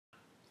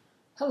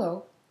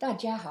Hello, 大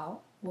家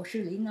好，我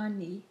是林安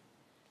妮,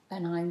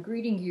 and I'm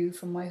greeting you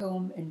from my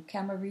home in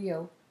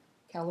Camarillo,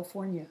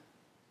 California.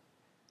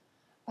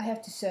 I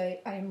have to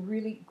say, I am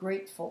really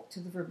grateful to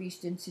the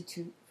Verbiest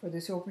Institute for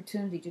this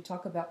opportunity to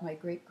talk about my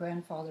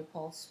great-grandfather,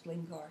 Paul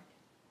Splingaerd.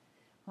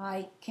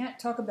 I can't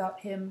talk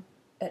about him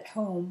at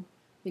home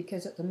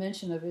because at the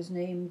mention of his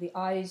name, the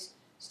eyes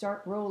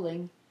start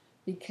rolling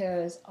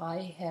because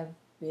I have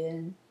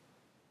been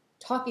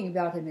talking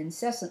about him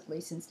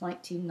incessantly since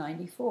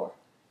 1994.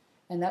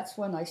 And that's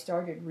when I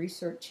started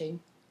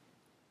researching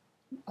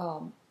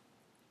a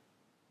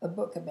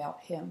book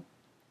about him.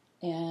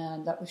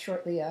 And that was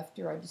shortly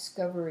after I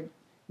discovered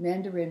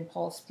Mandarin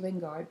Paul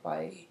Splingaerd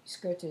by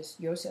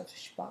Scotist Joseph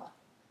Spa.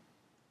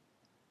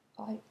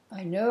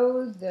 I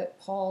know that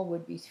Paul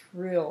would be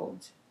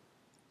thrilled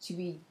to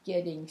be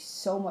getting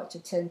so much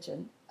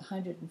attention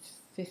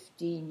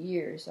 115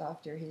 years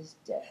after his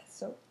death.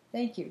 So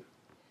thank you.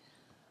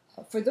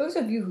 For those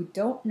of you who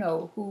don't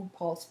know who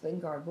Paul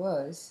Splingaerd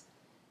was,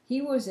 he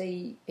was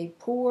a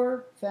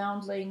poor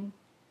foundling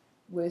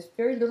with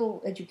very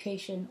little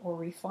education or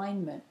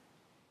refinement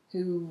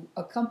who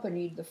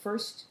accompanied the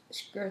first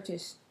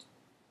Scotist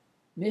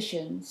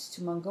missions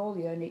to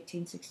Mongolia in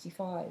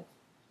 1865.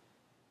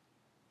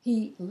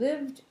 He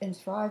lived and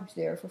thrived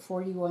there for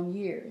 41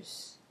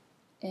 years,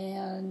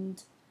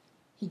 and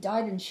he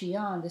died in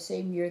Xi'an the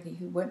same year that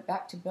he went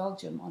back to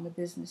Belgium on a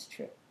business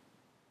trip.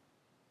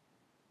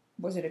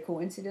 Was it a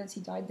coincidence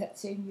he died that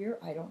same year?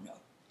 I don't know.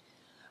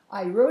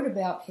 I wrote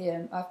about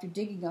him after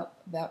digging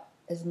up about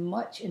as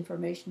much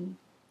information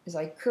as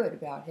I could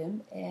about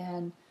him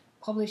and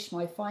published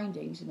my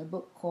findings in a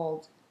book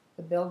called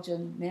The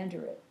Belgian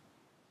Mandarin.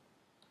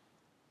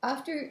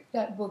 After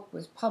that book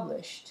was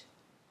published,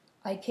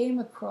 I came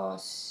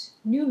across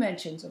new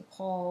mentions of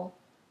Paul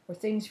or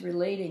things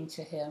relating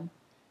to him,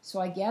 so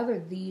I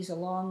gathered these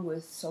along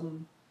with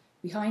some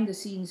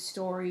behind-the-scenes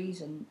stories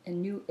and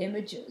new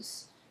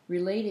images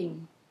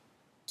relating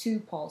to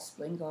Paul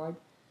Splingaerd,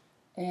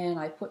 and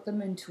I put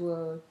them into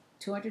a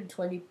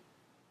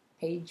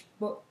 220-page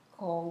book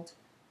called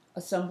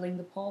Assembling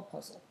the Paul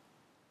Puzzle.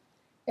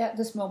 At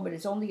this moment,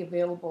 it's only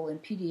available in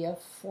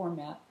PDF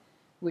format,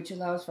 which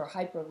allows for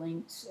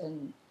hyperlinks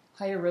and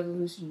higher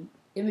resolution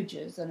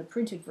images than a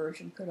printed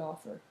version could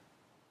offer.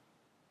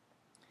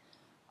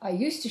 I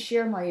used to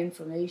share my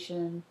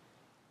information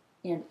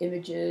and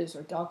images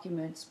or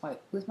documents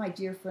with my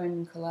dear friend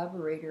and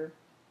collaborator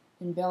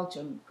in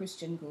Belgium,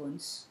 Christian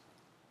Goens.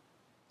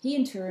 He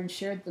in turn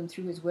shared them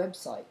through his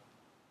website,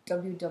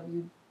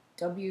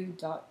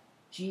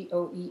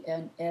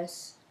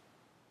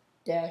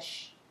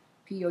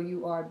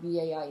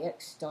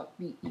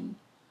 www.goens-pourbaix.be,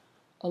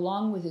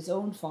 along with his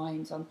own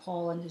finds on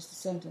Paul and his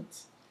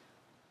descendants.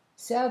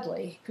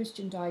 Sadly,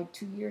 Christian died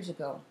 2 years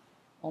ago,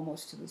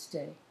 almost to this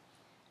day.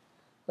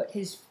 But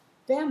his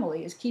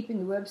family is keeping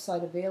the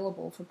website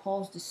available for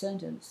Paul's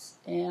descendants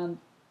and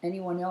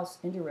anyone else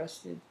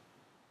interested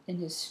in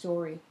his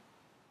story.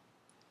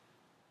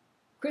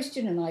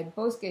 Christian and I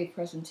both gave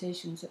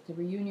presentations at the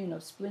reunion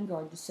of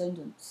Splingaerd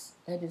descendants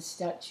at his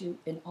statue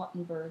in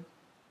Ottenburg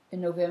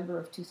in November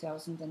of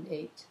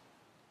 2008.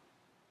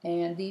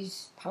 And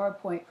these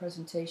PowerPoint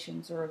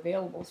presentations are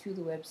available through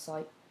the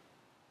website,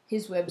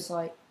 his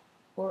website,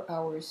 or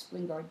ours,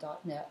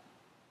 splingaerd.net.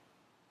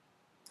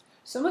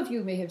 Some of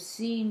you may have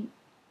seen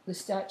the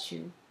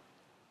statue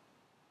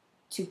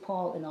to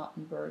Paul in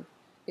Ottenburg.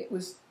 It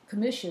was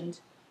commissioned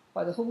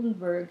by the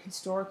Holdenberg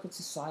Historical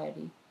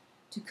Society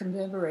to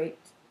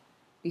commemorate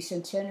the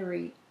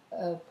centenary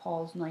of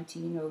Paul's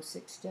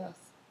 1906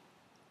 death.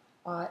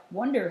 I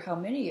wonder how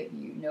many of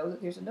you know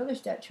that there's another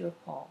statue of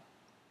Paul.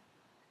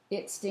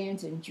 It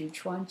stands in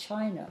Juchuan,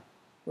 China,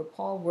 where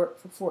Paul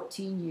worked for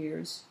 14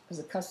 years as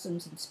a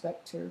customs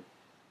inspector,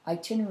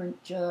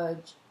 itinerant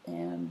judge,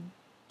 and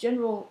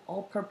general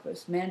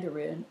all-purpose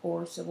Mandarin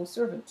or civil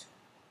servant.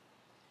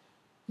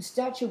 The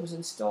statue was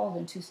installed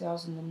in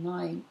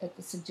 2009 at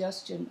the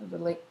suggestion of the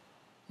late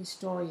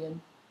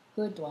historian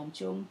He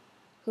Duanzhong,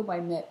 whom I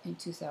met in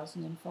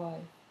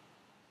 2005.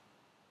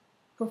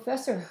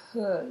 Professor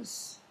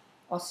He's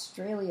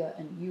Australia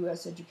and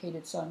U.S.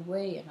 educated son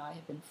Wei and I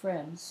have been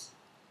friends,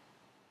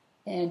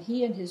 and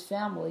he and his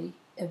family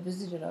have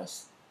visited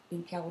us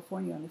in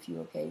California on a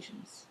few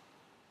occasions.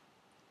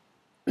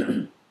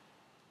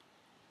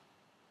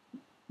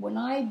 When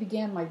I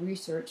began my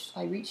research,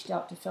 I reached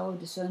out to fellow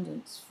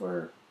descendants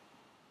for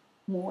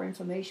more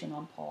information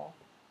on Paul,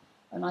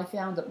 and I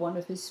found that one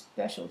of his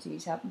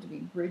specialties happened to be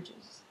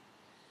bridges.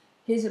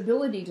 His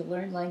ability to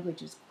learn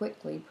languages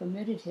quickly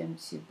permitted him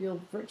to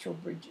build virtual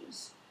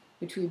bridges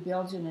between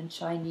Belgian and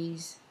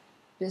Chinese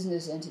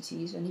business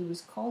entities, and he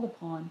was called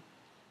upon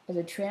as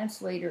a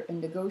translator and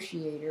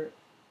negotiator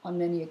on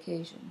many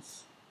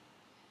occasions.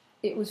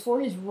 It was for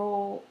his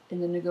role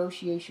in the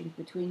negotiations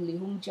between Li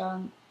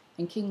Hongjiang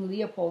and King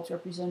Leopold's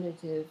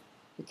representative,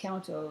 the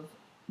Count of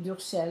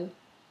d'Ursel,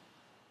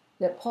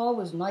 that Paul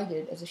was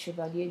knighted as a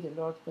Chevalier de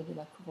l'Ordre de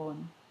la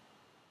Couronne.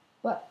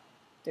 But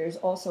there's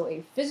also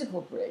a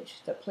physical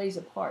bridge that plays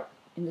a part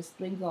in the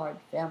Splingaerd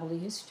family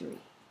history.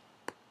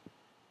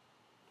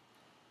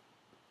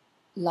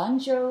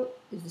 Lanzhou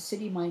is the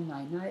city my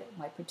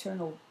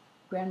paternal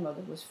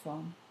grandmother, was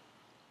from,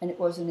 and it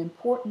was an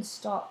important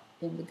stop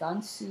in the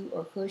Gansu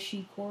or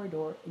Heshi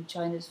corridor in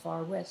China's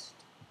far west.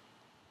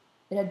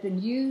 It had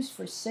been used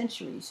for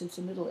centuries since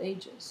the Middle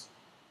Ages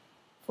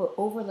for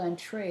overland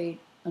trade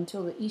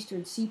until the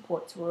eastern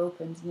seaports were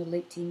opened in the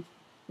late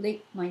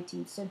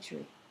 19th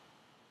century.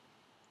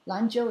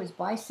 Lanzhou is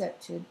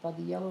bisected by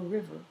the Yellow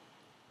River,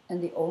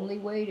 and the only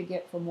way to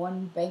get from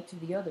one bank to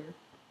the other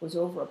was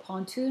over a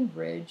pontoon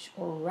bridge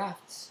or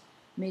rafts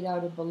made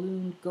out of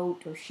ballooned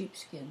goat or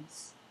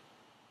sheepskins.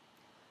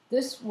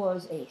 This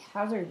was a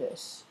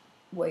hazardous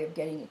way of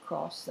getting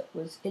across that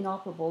was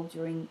inoperable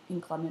during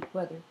inclement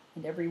weather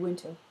and every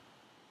winter,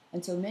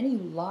 and so many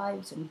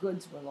lives and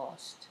goods were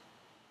lost.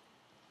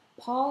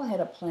 Paul had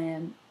a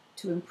plan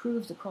to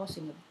improve the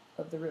crossing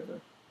of the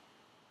river.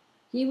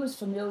 He was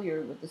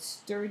familiar with the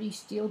sturdy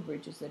steel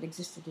bridges that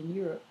existed in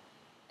Europe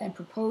and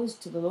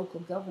proposed to the local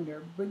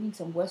governor bringing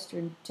some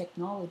Western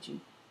technology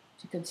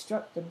to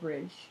construct the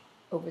bridge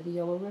over the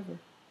Yellow River.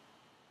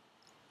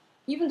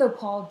 Even though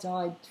Paul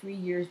died 3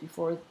 years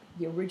before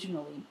the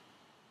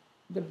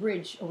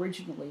bridge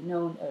originally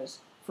known as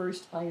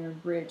First Iron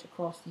Bridge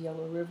across the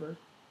Yellow River,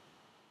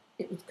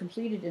 it was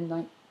completed in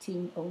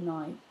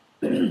 1909.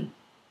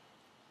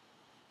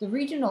 The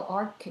regional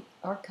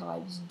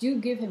archives do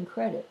give him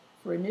credit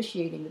for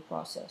initiating the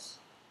process.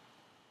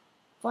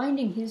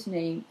 Finding his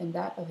name and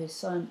that of his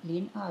son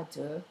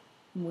Splingaerd,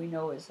 whom we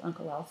know as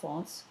Uncle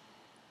Alphonse,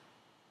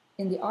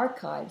 in the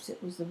archives,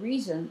 it was the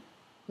reason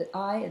that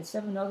I and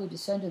 7 other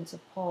descendants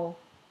of Paul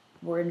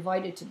were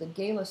invited to the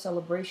gala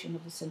celebration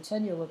of the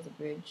centennial of the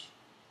bridge,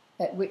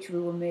 at which we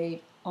were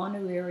made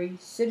honorary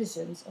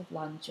citizens of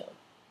Lanzhou.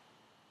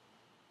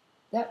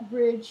 That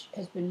bridge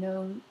has been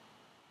known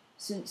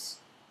since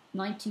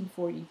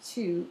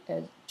 1942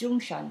 as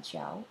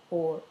Zhongshanqiao,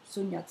 or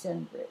Sun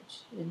Yat-sen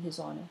Bridge, in his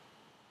honor.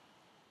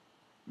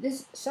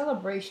 This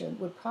celebration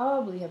would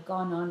probably have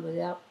gone on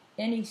without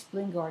any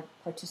Splingaerd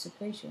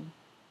participation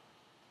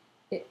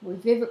if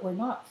it were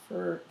not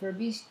for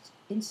Verbiest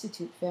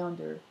Institute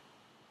founder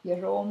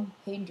Jerome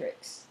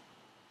Hendricks.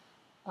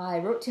 I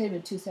wrote to him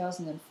in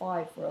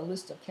 2005 for a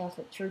list of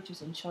Catholic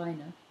churches in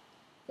China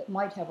that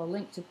might have a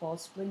link to Paul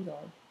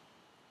Splingaerd.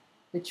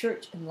 The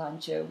church in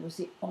Lanzhou was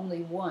the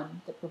only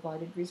one that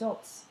provided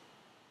results.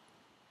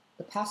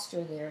 The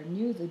pastor there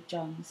knew the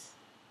Zhengs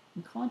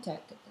and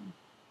contacted them,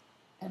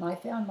 and I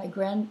found my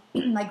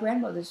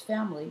grandmother's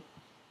family,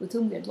 with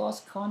whom we had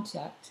lost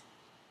contact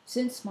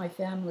since my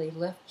family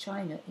left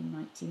China in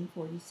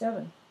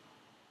 1947.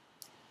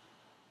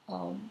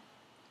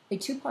 A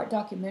 2-part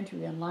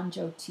documentary on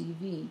Lanzhou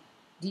TV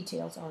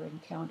details our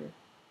encounter.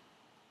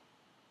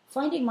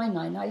 Finding my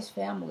Nainai's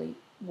family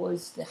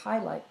was the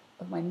highlight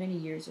of my many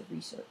years of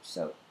research.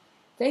 So,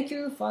 thank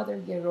you, Father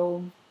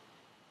Jerome.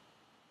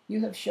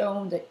 You have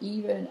shown that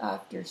even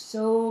after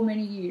so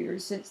many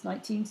years, since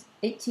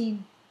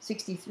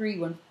 1863,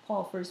 when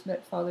Paul first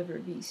met Father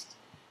Verbiest,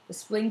 the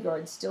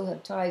Splingaerds still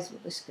have ties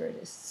with the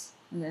Skirtists,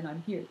 and then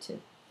I'm here too.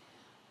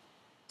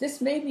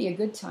 This may be a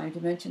good time to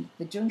mention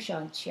the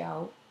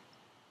Zhongshanqiao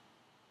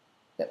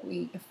that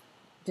we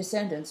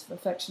descendants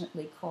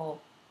affectionately call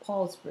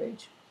Paul's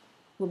Bridge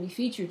will be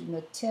featured in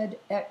a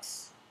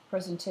TEDx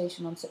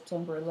presentation on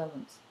September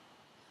 11th.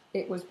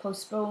 It was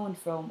postponed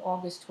from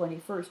August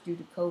 21st due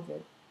to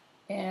COVID,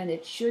 and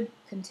it should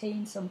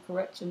contain some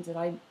corrections that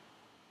I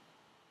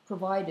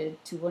provided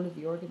to one of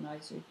the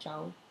organizers,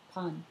 Zhao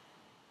Pan.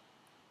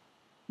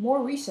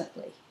 More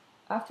recently,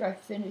 after I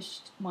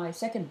finished my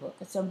second book,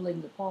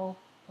 Assembling the Paul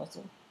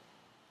Puzzle,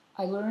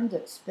 I learned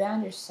that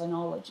Spanish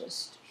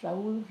sinologist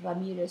Raúl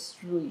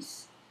Ramírez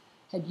Ruiz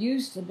had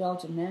used the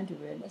Belgian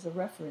Mandarin as a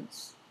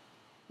reference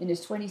in his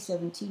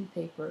 2017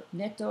 paper,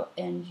 Neto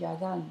and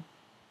Yagan,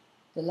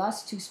 The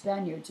Last Two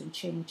Spaniards in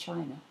Qing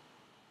China.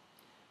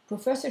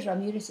 Professor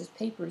Ramírez's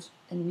papers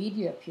and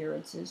media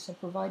appearances have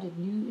provided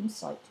new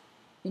insight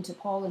into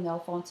Paul and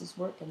Alphonse's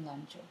work in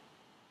Lanzhou.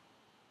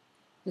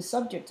 The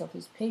subject of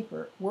his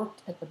paper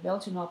worked at the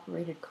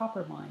Belgian-operated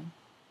copper mine,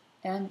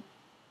 and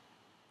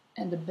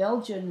the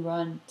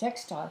Belgian-run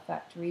textile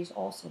factory is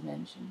also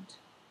mentioned.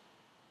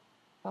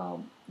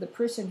 The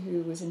person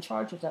who was in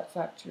charge of that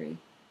factory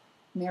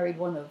married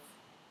one of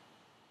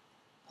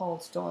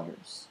Paul's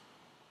daughters.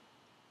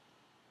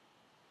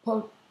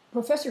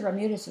 Professor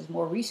Ramírez's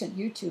more recent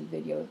YouTube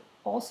videos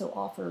also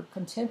offer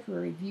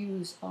contemporary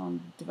views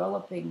on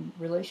developing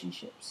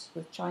relationships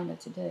with China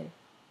today,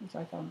 which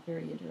I found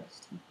very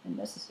interesting and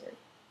necessary.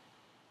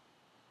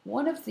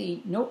 One of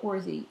the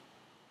noteworthy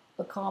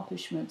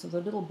accomplishments of the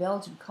little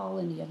Belgian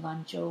colony in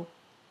Lanzhou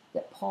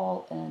that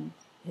Paul and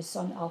his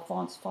son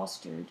Alphonse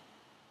fostered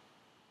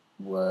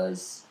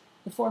was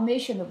the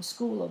formation of a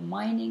school of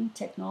mining,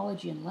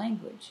 technology, and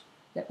language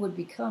that would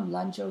become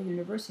Lanzhou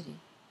University,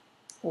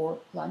 or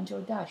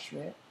Lanzhou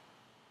Daxue.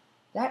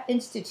 That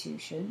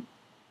institution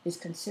is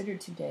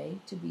considered today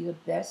to be the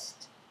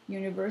best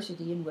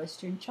university in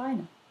Western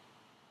China.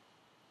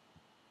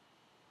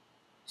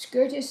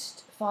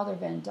 Skirtist Father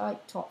Van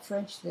Dyck taught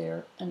French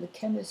there, and the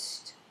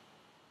chemist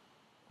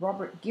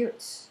Robert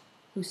Geertz,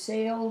 who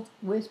sailed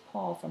with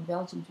Paul from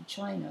Belgium to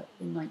China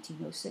in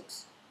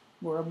 1906,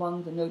 were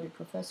among the noted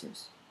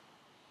professors.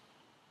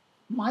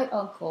 My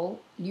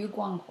uncle, Liu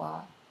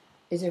Guanghua,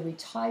 is a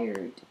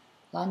retired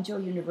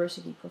Lanzhou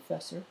University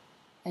professor,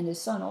 and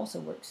his son also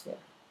works there.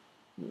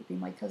 He would be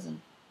my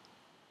cousin.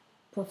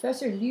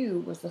 Professor Liu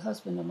was the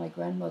husband of my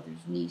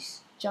grandmother's niece,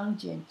 Zhang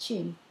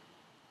Jianqing,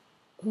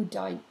 who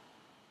died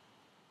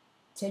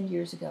 10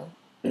 years ago.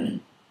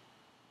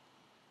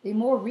 A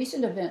more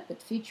recent event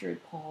that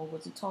featured Paul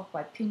was a talk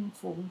by Ping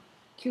Feng,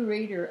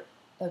 curator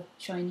of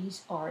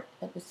Chinese art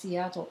at the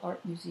Seattle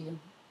Art Museum.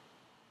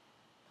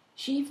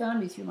 She found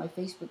me through my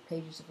Facebook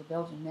pages of the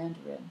Belgian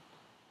Mandarin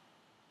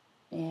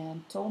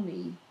and told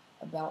me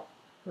about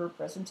her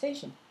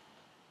presentation.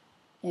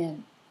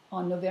 And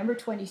on November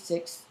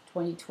 26,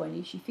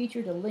 2020, she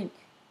featured a link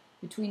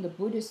between the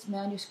Buddhist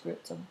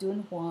manuscripts of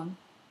Dunhuang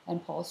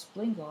and Paul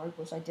Splingaerd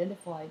was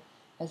identified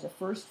as the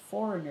first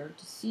foreigner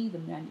to see the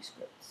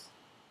manuscripts.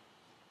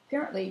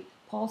 Apparently,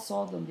 Paul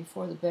saw them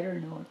before the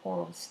better-known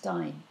Oral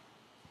Stein.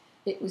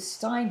 It was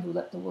Stein who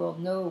let the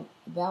world know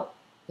about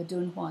the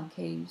Dunhuang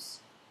caves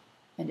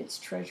and its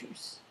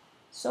treasures,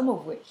 some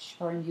of which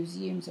are in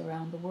museums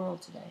around the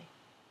world today.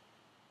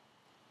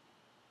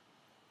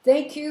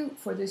 Thank you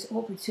for this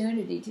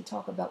opportunity to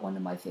talk about one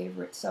of my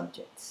favorite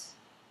subjects.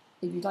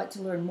 If you'd like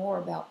to learn more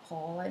about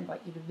Paul, I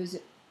invite you to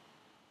visit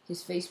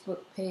his Facebook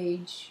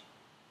page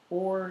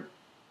or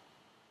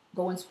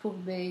go on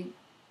Splingaerd.be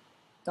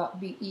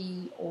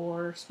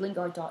or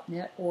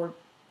Splingaerd.net or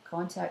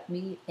contact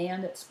me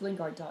and at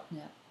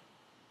Splingaerd.net.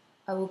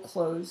 I will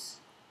close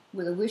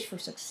with a wish for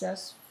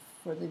success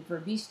for the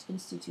Verbiest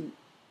Institute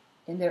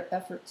in their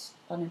efforts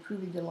on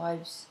improving the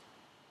lives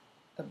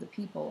of the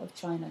people of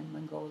China and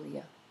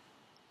Mongolia.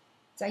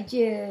 再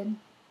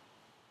见。